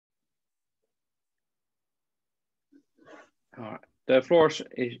The floor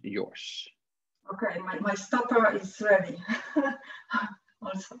is yours. Okay, my stopper is ready.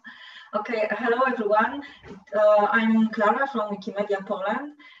 Also. Okay, hello everyone. I'm Klara from Wikimedia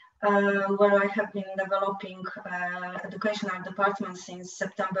Poland, where I have been developing educational department since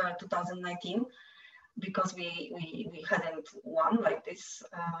September 2019, because we hadn't one like this,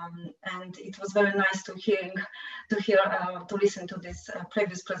 and it was very nice to listen to this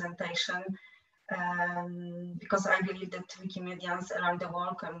previous presentation, because I believe that Wikimedians around the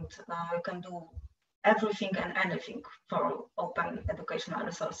world can do everything and anything for open educational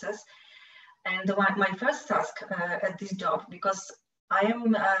resources. And my first task at this job, because I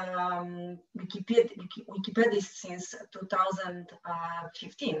am Wikipedist since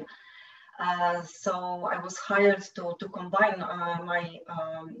 2015, so I was hired to combine my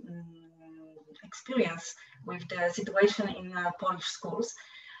experience with the situation in Polish schools.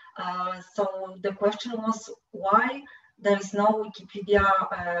 So the question was, why there is no Wikipedia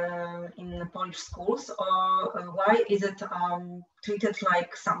in Polish schools, or why is it treated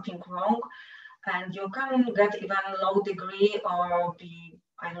like something wrong, and you can get even low degree or be,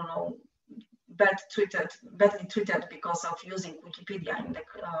 I don't know, badly treated because of using Wikipedia in the,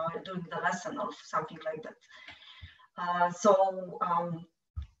 during the lesson or something like that. So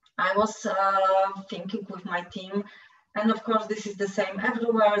I was thinking with my team, and of course, this is the same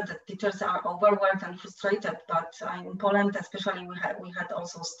everywhere. The teachers are overworked and frustrated. But in Poland, especially, we had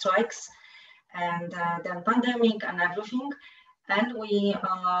also strikes, and then pandemic and everything. And we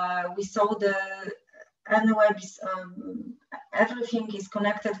saw everything is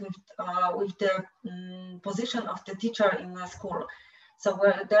connected with the position of the teacher in the school. So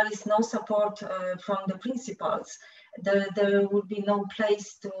where there is no support from the principals, there would be no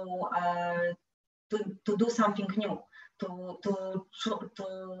place to do something new. To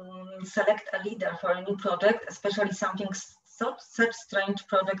select a leader for a new project, especially something such strange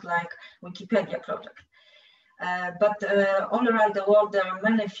project like Wikipedia project. But all around the world, there are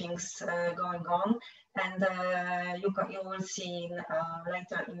many things going on, and you will see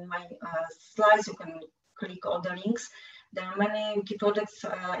later in my slides. You can click all the links. There are many wiki projects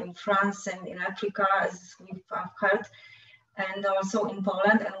in France and in Africa, as we've heard, and also in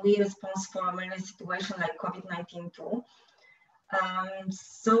Poland, and we respond for many situations like COVID-19 too.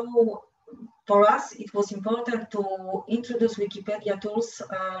 So for us, it was important to introduce Wikipedia tools,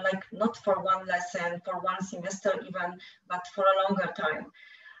 like not for one lesson, for one semester even, but for a longer time.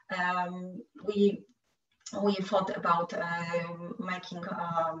 We thought about making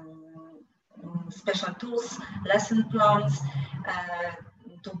special tools, lesson plans,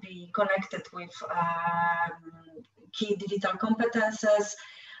 to be connected with key digital competences,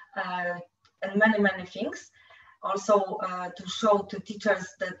 and many things. Also to show to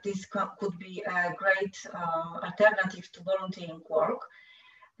teachers that this could be a great alternative to volunteering work.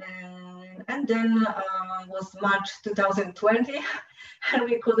 And then was March 2020, and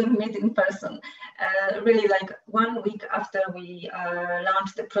we couldn't meet in person. Really, like 1 week after we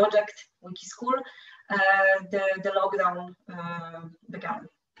launched the project, Wiki School, the lockdown began.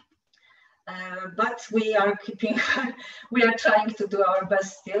 But we are we are trying to do our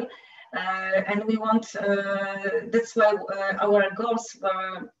best still. And we want, that's why our goals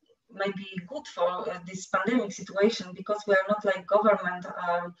were maybe good for this pandemic situation, because we are not like government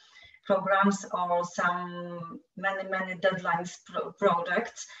programs or some many deadlines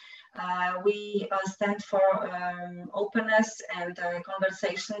projects. We stand for openness and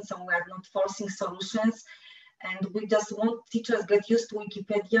conversation, so we are not forcing solutions. And we just want teachers get used to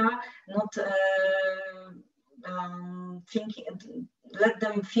Wikipedia, not let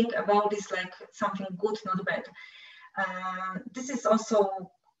them think about this like something good, not bad. This is also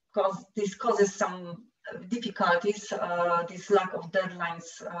this causes some difficulties, this lack of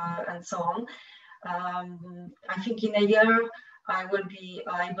deadlines and so on. I think in a year I will be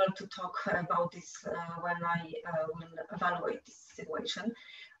able to talk about this when I will evaluate this situation.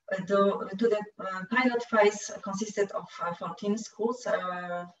 The pilot phase consisted of 14 schools.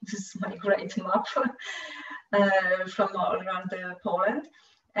 This is my great map from all around Poland.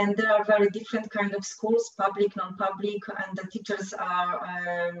 And there are very different kind of schools, public, non-public, and the teachers are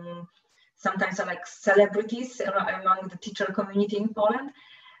sometimes are like celebrities among the teacher community in Poland.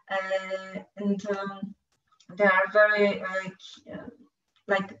 And they are very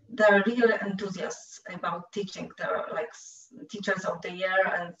like they're real enthusiasts about teaching. They're like teachers of the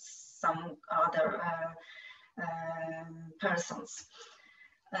year and some other persons.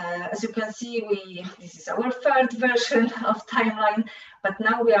 As you can see, this is our third version of timeline, but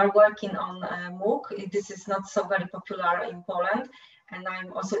now we are working on MOOC. This is not so very popular in Poland, And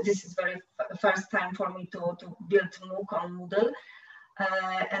I'm also, this is very first time for me to build MOOC on Moodle.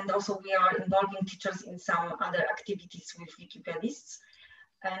 And also we are involving teachers in some other activities with Wikipedists.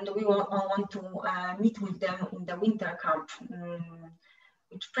 And we want to meet with them in the winter camp,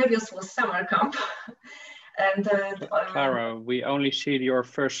 which previous was summer camp. And Klara, we only see your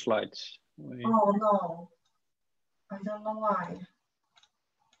first slides. Oh no, I don't know why.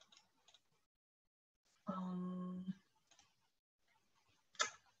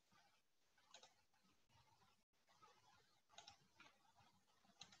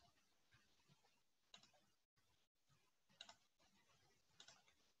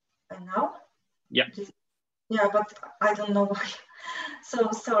 And now? Yeah. Yeah, but I don't know why.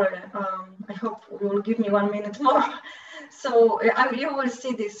 So sorry. I hope you will give me 1 minute more. So you will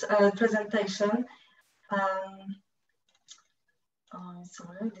see this presentation.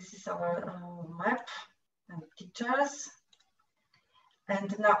 Sorry, this is our map and teachers.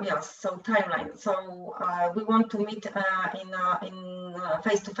 And now, yes, so timeline. So we want to meet in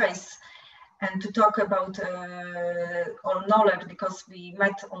face-to-face and to talk about our knowledge, because we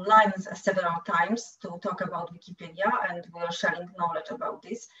met online several times to talk about Wikipedia, and we are sharing knowledge about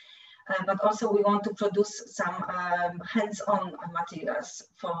this. But also we want to produce some hands-on materials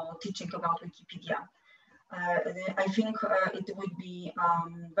for teaching about Wikipedia. I think it would be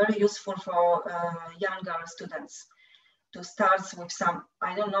very useful for younger students to start with some,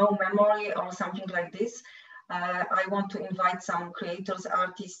 I don't know, memory or something like this. I want to invite some creators,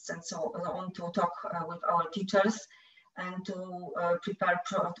 artists, and so on to talk with our teachers and to prepare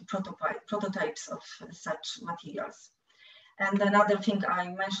prototypes of such materials. And another thing I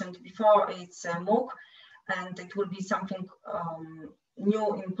mentioned before, it's MOOC, and it will be something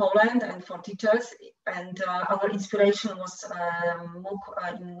new in Poland and for teachers. And our inspiration was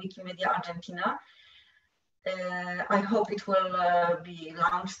MOOC in Wikimedia Argentina. I hope it will be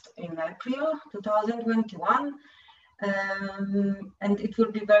launched in April 2021, and it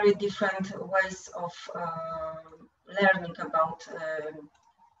will be very different ways of learning about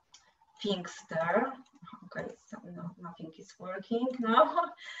things there. Okay, so nothing is working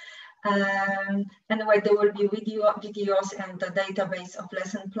now. Anyway, there will be videos and a database of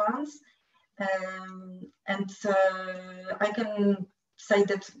lesson plans, and I can say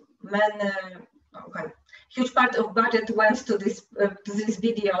that huge part of budget went to these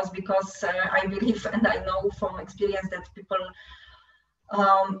videos, because I believe and I know from experience that people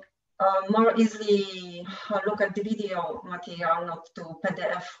more easily look at the video material, not to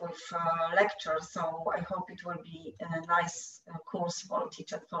PDF with lectures. So I hope it will be a nice course for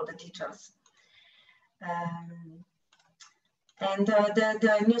the teachers. And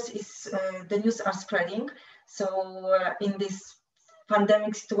the news are spreading. So in this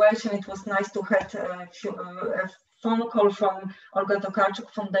pandemic situation, it was nice to have a phone call from Olga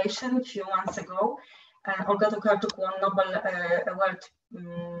Tokarczuk Foundation a few months ago. Olga Tokarczuk won Nobel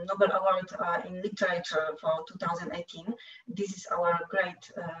Award in Literature for 2018. This is our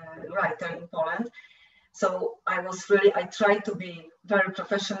great writer in Poland. So I tried to be very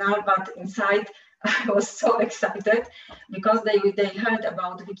professional, but inside I was so excited, because they heard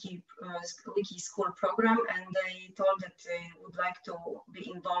about Wiki School program, and they told that they would like to be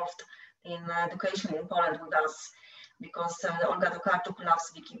involved in education in Poland with us, because Olga Tokarczuk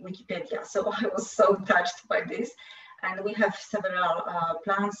loves Wikipedia. So I was so touched by this, and we have several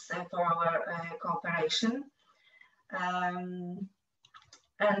plans for our cooperation. And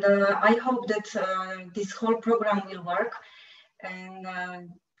I hope that this whole program will work, and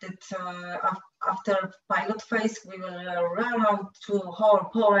that after pilot phase, we will run out to whole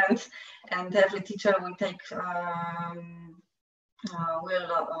Poland, and every teacher will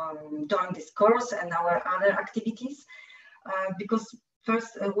join this course and our other activities. Because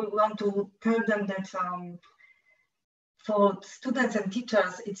first, we want to tell them that for students and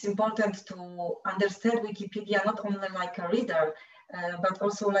teachers, it's important to understand Wikipedia not only like a reader, but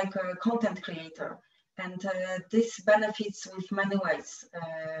also like a content creator. And this benefits with many ways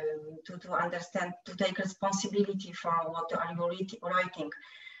to understand, to take responsibility for what are you writing,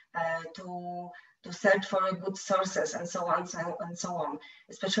 to search for good sources, and so on and so on.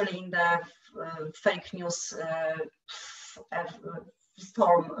 Especially in the fake news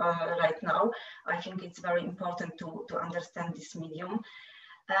storm right now, I think it's very important to understand this medium.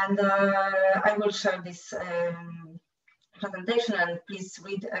 And I will share this presentation, and please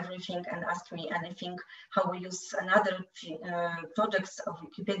read everything and ask me anything, how we use another projects of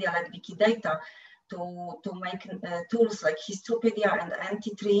Wikipedia like Wikidata to make tools like Histopedia and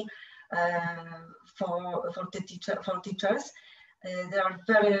NT3 for teachers. They are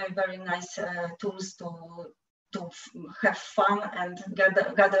very, very nice tools to have fun and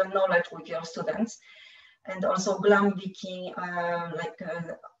gather knowledge with your students. And also GLAM Wiki, our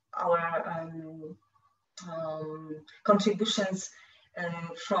contributions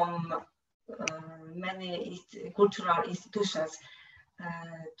from many cultural institutions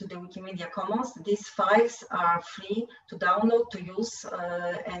to the Wikimedia Commons. These files are free to download, to use,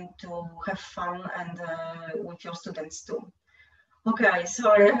 and to have fun and with your students too. Okay,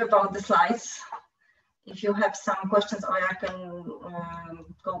 sorry about the slides. If you have some questions, or I can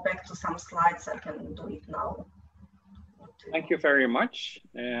go back to some slides, I can do it now. Thank you very much.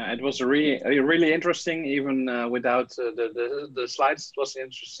 It was really interesting, even without the slides. It was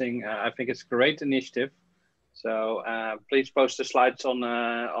interesting. I think it's a great initiative. So please post the slides on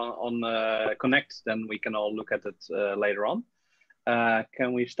Connect, then we can all look at it later on.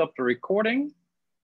 Can we stop the recording?